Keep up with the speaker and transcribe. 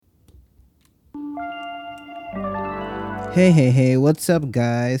Hey, what's up,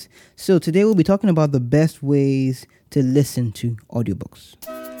 guys? So, today we'll be talking about the best ways to listen to audiobooks.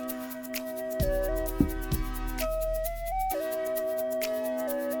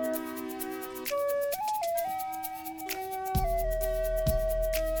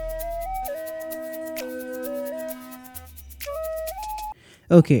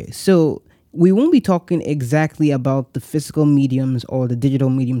 Okay, so we won't be talking exactly about the physical mediums or the digital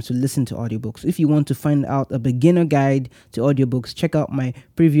mediums to listen to audiobooks. If you want to find out a beginner guide to audiobooks, check out my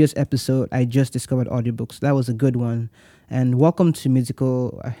previous episode. I just discovered audiobooks. That was a good one. And welcome to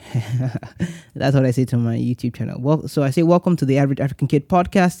musical. That's what I say to my YouTube channel. Well, so I say welcome to the Average African Kid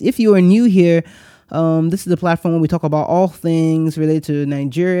podcast. If you are new here, this is the platform where we talk about all things related to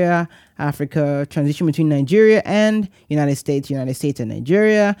Nigeria, Africa, transition between Nigeria and United States and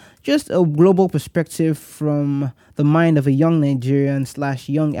Nigeria. Just a global perspective from the mind of a young Nigerian /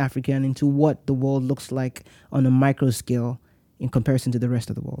 young African into what the world looks like on a micro scale in comparison to the rest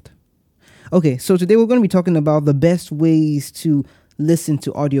of the world. Okay, so today we're going to be talking about the best ways to listen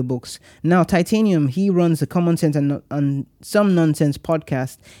to audiobooks. Now, Titanium, he runs a Common Sense and Some Nonsense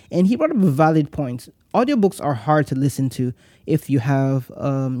podcast, and he brought up a valid point. Audiobooks are hard to listen to if you have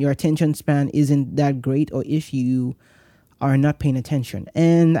your attention span isn't that great, or if you are not paying attention.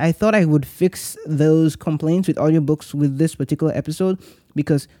 And I thought I would fix those complaints with audiobooks with this particular episode,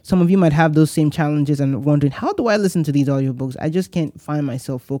 because some of you might have those same challenges and wondering, how do I listen to these audiobooks? I just can't find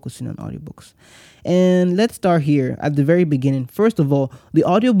myself focusing on audiobooks. And let's start here at the very beginning. First of all, the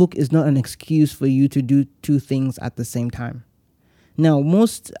audiobook is not an excuse for you to do two things at the same time. Now,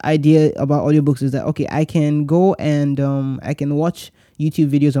 most idea about audiobooks is that, okay, I can go and I can watch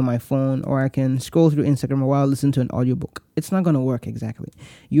YouTube videos on my phone, or I can scroll through Instagram while I listen to an audiobook. It's not going to work exactly.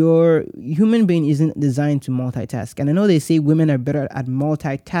 Your human brain isn't designed to multitask. And I know they say women are better at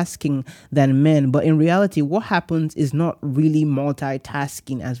multitasking than men, but in reality, what happens is not really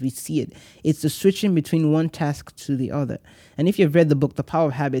multitasking as we see it. It's the switching between one task to the other. And if you've read the book, The Power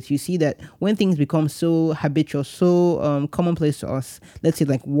of Habits, you see that when things become so habitual, so commonplace to us, let's say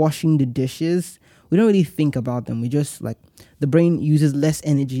like washing the dishes, we don't really think about them. We just the brain uses less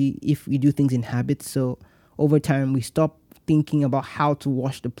energy if we do things in habits. So over time, we stop thinking about how to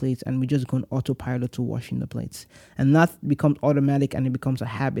wash the plates, and we just go on autopilot to washing the plates. And that becomes automatic, and it becomes a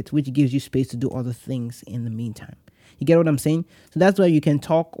habit, which gives you space to do other things in the meantime. You get what I'm saying? So that's why you can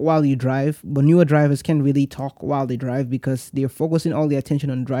talk while you drive, but newer drivers can't really talk while they drive because they're focusing all their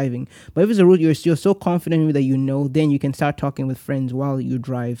attention on driving. But if it's a route you're still so confident with that then you can start talking with friends while you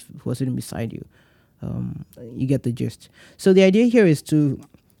drive who are sitting beside you. You get the gist. So the idea here is to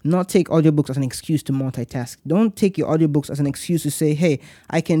not take audiobooks as an excuse to multitask. Don't take your audiobooks as an excuse to say, hey,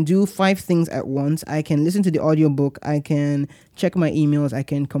 I can do 5 things at once. I can listen to the audiobook. I can check my emails. I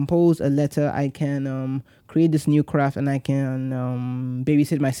can compose a letter. I can create this new craft, and I can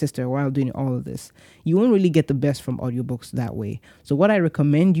babysit my sister while doing all of this. You won't really get the best from audiobooks that way. So what I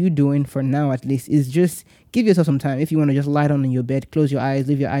recommend you doing for now, at least, is just give yourself some time. If you want to just lie down in your bed, close your eyes,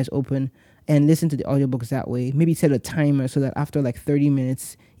 leave your eyes open, and listen to the audiobooks that way. Maybe set a timer so that after 30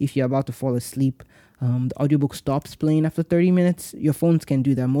 minutes, if you're about to fall asleep, the audiobook stops playing after 30 minutes. Your phones can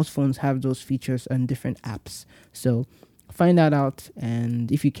do that. Most phones have those features on different apps. So find that out.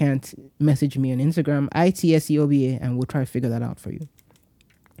 And if you can't, message me on Instagram, ITSEOBA, and we'll try to figure that out for you.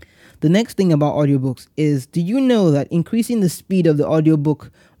 The next thing about audiobooks is, do you know that increasing the speed of the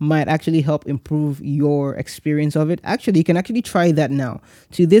audiobook might actually help improve your experience of it? Actually, you can actually try that now.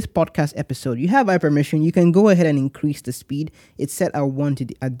 To this podcast episode, you have my permission. You can go ahead and increase the speed. It's set at 1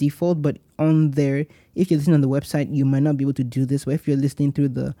 at default, but on there, if you're listening on the website, you might not be able to do this. But if you're listening through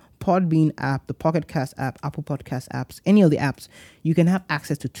the Podbean app, the Pocket Cast app, Apple Podcast apps, any of the apps, you can have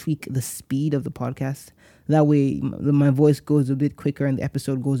access to tweak the speed of the podcast. That way, my voice goes a bit quicker and the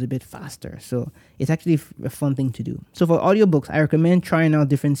episode goes a bit faster. So it's actually a fun thing to do. So for audiobooks, I recommend trying out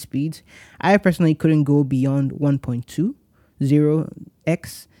different speeds. I personally couldn't go beyond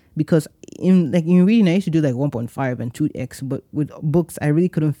 1.20x because in reading, I used to do 1.5 and 2x, but with books, I really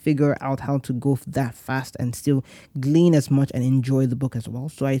couldn't figure out how to go that fast and still glean as much and enjoy the book as well.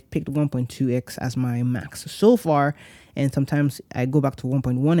 So I picked 1.2x as my max so far. And sometimes I go back to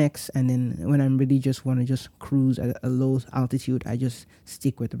 1.1x, and then when I'm really just want to just cruise at a low altitude, I just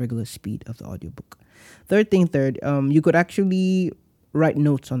stick with the regular speed of the audiobook. Third, you could actually write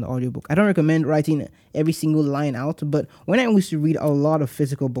notes on the audiobook. I don't recommend writing every single line out, but when I used to read a lot of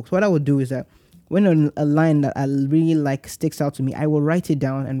physical books, what I would do is that when a line that I really like sticks out to me, I will write it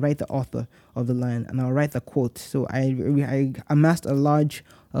down and write the author of the line, and I'll write the quote. So I amassed a large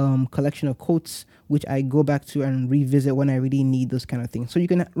collection of quotes which I go back to and revisit when I really need those kind of things. So you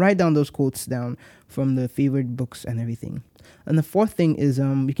can write down those quotes down from the favorite books and everything. And the fourth thing is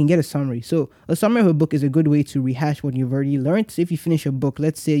you can get a summary. So a summary of a book is a good way to rehash what you've already learned. So if you finish a book,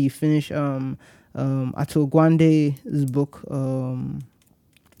 let's say you finish Atul Gwande's book,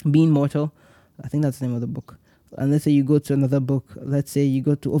 Being Mortal. I think that's the name of the book. And let's say you go to another book. Let's say you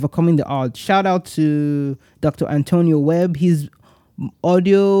go to Overcoming the Odds. Shout out to Dr. Antonio Webb. His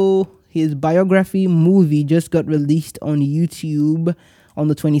biography movie just got released on YouTube on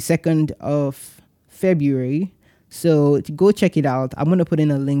the 22nd of February. So go check it out. I'm going to put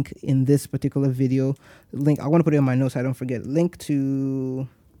in a link in this particular video. I want to put it in my notes so I don't forget. Link to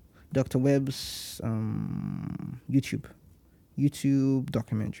Dr. Webb's YouTube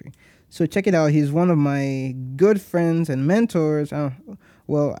documentary. So check it out. He's one of my good friends and mentors.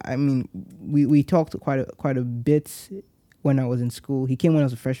 We talked quite a bit when I was in school. He came when I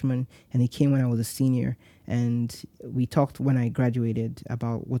was a freshman, and he came when I was a senior. And we talked when I graduated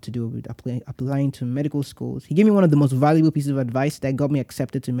about what to do with applying to medical schools. He gave me one of the most valuable pieces of advice that got me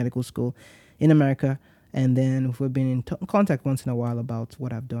accepted to medical school in America. And then we've been in contact once in a while about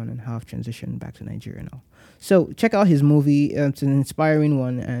what I've done and how I've transitioned back to Nigeria now. So check out his movie. It's an inspiring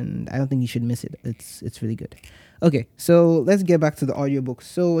one, and I don't think you should miss it. It's really good. Okay, so let's get back to the audiobooks.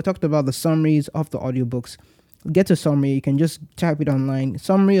 So we talked about the summaries of the audiobooks. Get a summary. You can just type it online.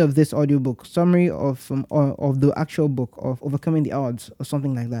 Summary of this audiobook. Summary of the actual book of Overcoming the Odds or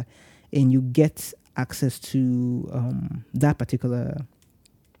something like that, and you get access to that particular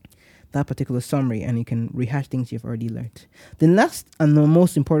summary, and you can rehash things you've already learned. The last and the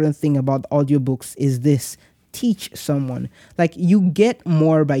most important thing about audiobooks is this: teach someone. Like, you get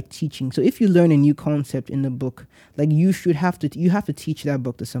more by teaching. So if you learn a new concept in the book, like, you have to teach that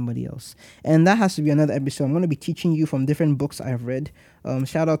book to somebody else. And that has to be another episode. I'm going to be teaching you from different books I've read.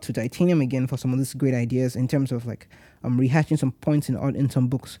 Shout out to Titanium again for some of these great ideas in terms of rehashing some points in some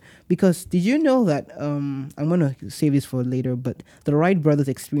books. Because did you know that I'm going to save this for later, but the Wright brothers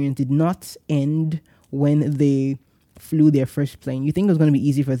experience did not end when they flew their first plane? You think it was going to be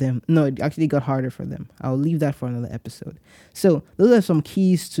easy for them? No, it actually got harder for them. I'll leave that for another episode. So those are some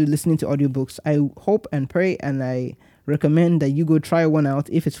keys to listening to audiobooks. I hope and pray, and I recommend that you go try one out.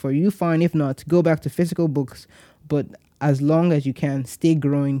 If it's for you, fine. If not, go back to physical books. But as long as you can, stay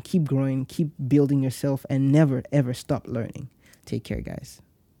growing, keep building yourself, and never ever stop learning. Take care, guys.